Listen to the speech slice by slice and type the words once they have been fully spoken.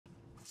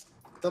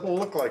doesn't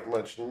look like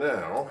much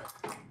now,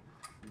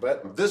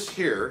 but this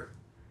here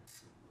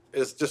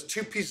is just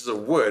 2 pieces of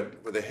wood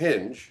with a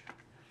hinge,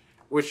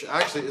 which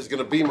actually is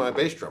going to be my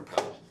bass drum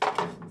pedal.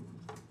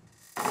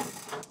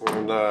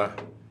 And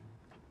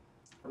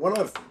when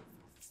I've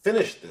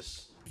finished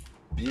this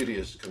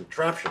beauteous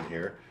contraption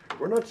here,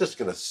 we're not just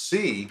going to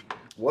see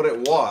what it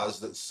was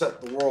that set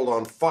the world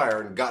on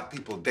fire and got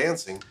people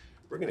dancing.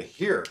 We're going to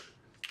hear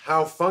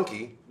how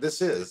funky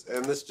this is,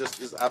 and this just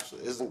is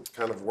absolutely isn't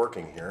kind of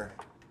working here.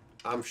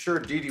 I'm sure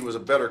Dee Dee was a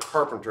better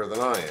carpenter than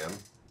I am.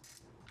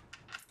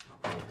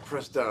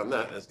 Press down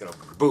that, and it's going to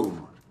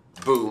boom,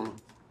 boom,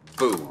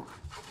 boom.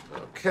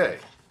 Okay,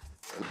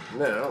 and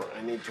now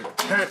I need to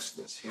attach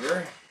this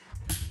here,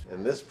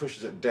 and this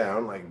pushes it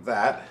down like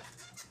that.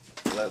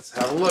 Let's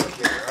have a look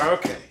here.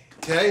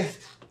 Okay,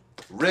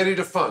 ready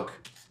to funk.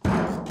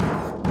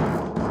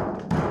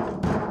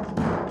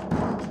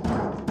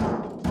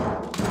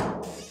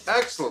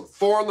 Excellent,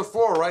 4 on the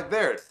floor right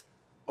there.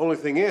 Only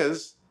thing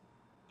is,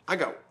 I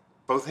got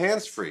both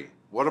hands free.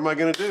 What am I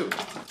gonna do?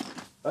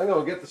 I'm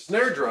gonna get the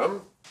snare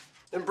drum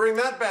and bring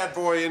that bad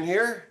boy in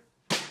here.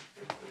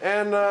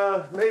 And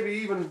maybe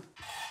even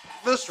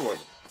this one,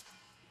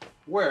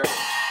 where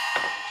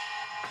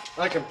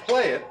I can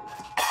play it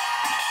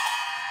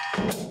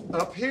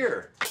up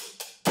here.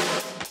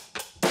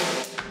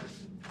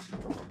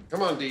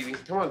 Come on, Dee Dee.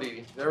 Come on, Dee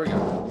Dee. There we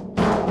go.